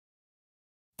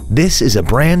This is a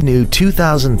brand new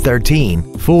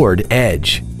 2013 Ford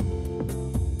Edge.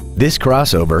 This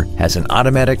crossover has an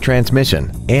automatic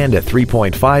transmission and a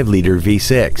 3.5-liter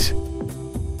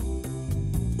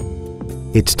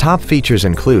V6. Its top features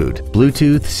include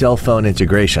Bluetooth cell phone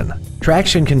integration,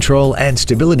 traction control and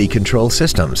stability control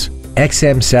systems,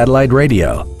 XM satellite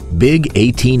radio, big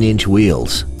 18-inch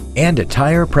wheels, and a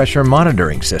tire pressure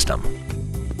monitoring system.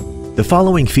 The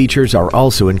following features are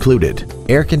also included: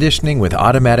 air conditioning with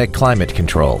automatic climate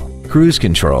control, cruise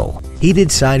control,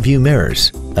 heated side view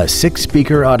mirrors, a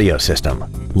 6-speaker audio system,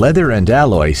 leather and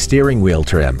alloy steering wheel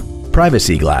trim,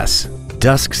 privacy glass,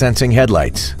 dusk sensing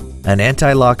headlights, an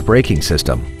anti-lock braking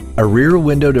system, a rear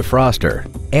window defroster,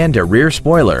 and a rear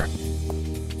spoiler.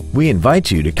 We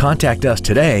invite you to contact us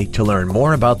today to learn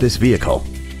more about this vehicle.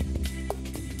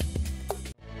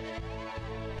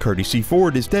 Courtesy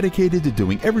Ford is dedicated to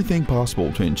doing everything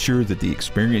possible to ensure that the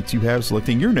experience you have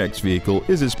selecting your next vehicle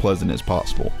is as pleasant as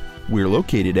possible. We're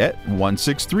located at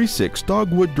 1636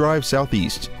 Dogwood Drive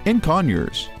Southeast in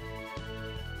Conyers.